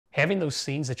Having those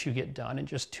scenes that you get done in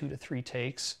just 2 to 3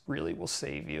 takes really will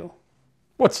save you.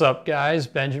 What's up, guys?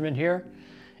 Benjamin here.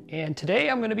 And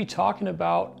today I'm going to be talking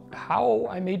about how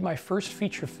I made my first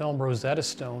feature film, Rosetta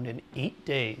Stoned, in 8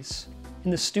 days.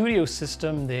 In the studio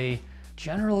system, they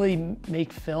generally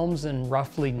make films in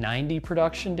roughly 90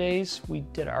 production days. We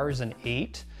did ours in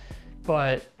 8.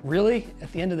 But really,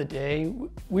 at the end of the day,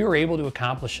 we were able to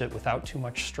accomplish it without too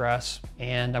much stress.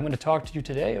 And I'm going to talk to you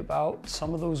today about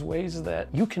some of those ways that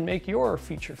you can make your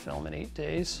feature film in 8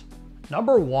 days.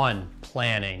 Number 1,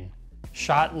 planning.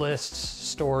 Shot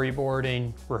lists,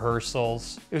 storyboarding,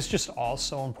 rehearsals. It was just all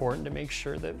so important to make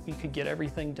sure that we could get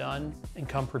everything done and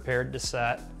come prepared to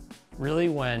set. Really,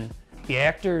 when the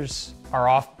actors are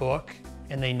off book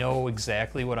and they know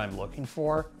exactly what I'm looking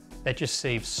for, that just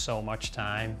saves so much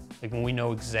time. Like when we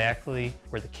know exactly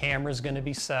where the camera's gonna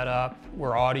be set up,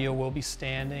 where audio will be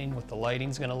standing, what the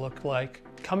lighting's gonna look like.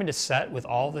 Coming to set with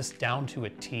all this down to a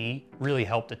T really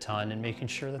helped a ton in making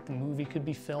sure that the movie could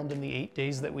be filmed in the 8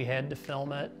 days that we had to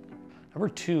film it. Number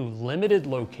 2, limited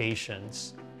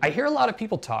locations. I hear a lot of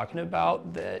people talking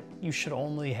about that you should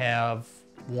only have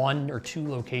 1 or 2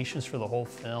 locations for the whole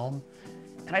film.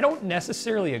 And I don't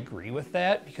necessarily agree with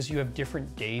that because you have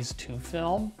different days to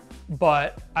film.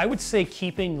 But I would say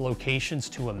keeping locations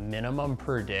to a minimum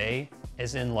per day,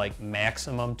 as in like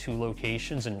maximum 2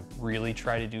 locations, and really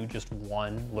try to do just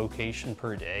 1 location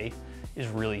per day is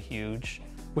really huge.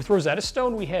 With Rosetta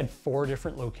Stone, we had 4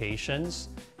 different locations,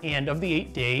 and of the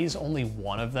 8 days, only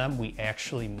 1 of them we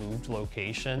actually moved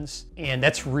locations. And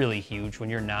that's really huge when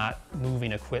you're not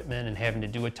moving equipment and having to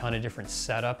do a ton of different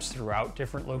setups throughout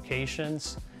different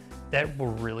locations. That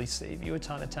will really save you a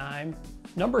ton of time.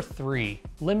 Number 3,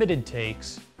 limited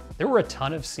takes. There were a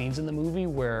ton of scenes in the movie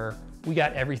where we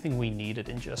got everything we needed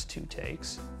in just 2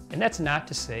 takes. And that's not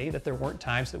to say that there weren't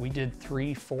times that we did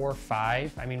 3, 4,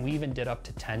 5. I mean, we even did up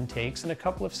to 10 takes in a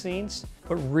couple of scenes.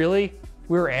 But really,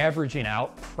 we were averaging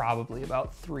out probably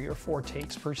about 3 or 4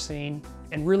 takes per scene.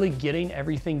 And really getting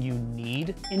everything you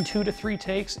need in 2 to 3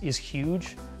 takes is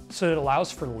huge. So it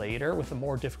allows for later with a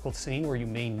more difficult scene where you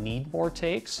may need more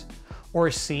takes, or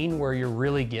a scene where you're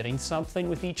really getting something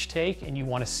with each take and you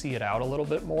want to see it out a little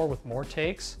bit more with more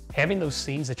takes. Having those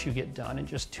scenes that you get done in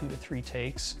just 2 to 3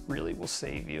 takes really will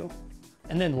save you.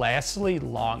 And then lastly,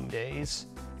 long days.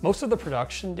 Most of the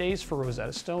production days for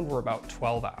Rosetta Stone were about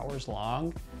 12 hours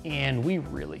long, and we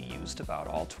really used about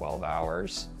all 12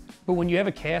 hours. But when you have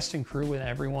a cast and crew and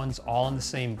everyone's all on the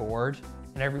same board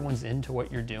and everyone's into what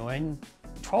you're doing,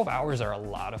 12 hours are a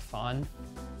lot of fun,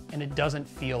 and it doesn't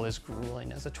feel as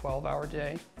grueling as a 12-hour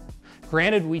day.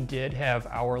 Granted, we did have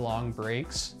hour-long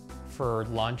breaks for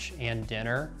lunch and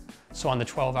dinner, so on the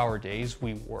 12-hour days,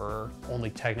 we were only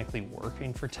technically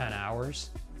working for 10 hours,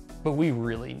 but we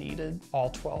really needed all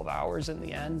 12 hours in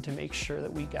the end to make sure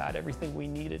that we got everything we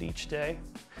needed each day.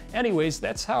 Anyways,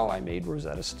 that's how I made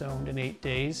Rosetta Stoned in 8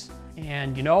 days.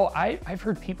 And you know, I've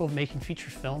heard people making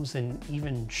feature films in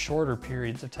even shorter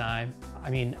periods of time. I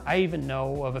mean, I even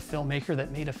know of a filmmaker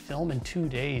that made a film in 2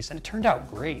 days and it turned out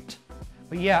great.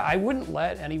 But yeah, I wouldn't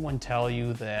let anyone tell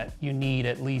you that you need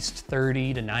at least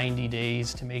 30 to 90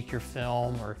 days to make your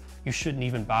film, or you shouldn't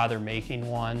even bother making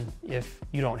one if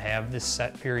you don't have this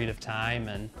set period of time.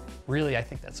 And really, I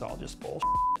think that's all just bullshit.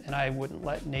 And I wouldn't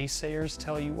let naysayers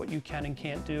tell you what you can and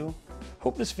can't do.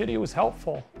 Hope this video was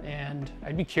helpful, and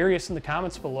I'd be curious in the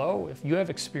comments below if you have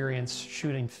experience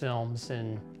shooting films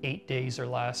in 8 days or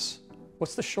less.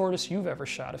 What's the shortest you've ever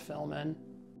shot a film in?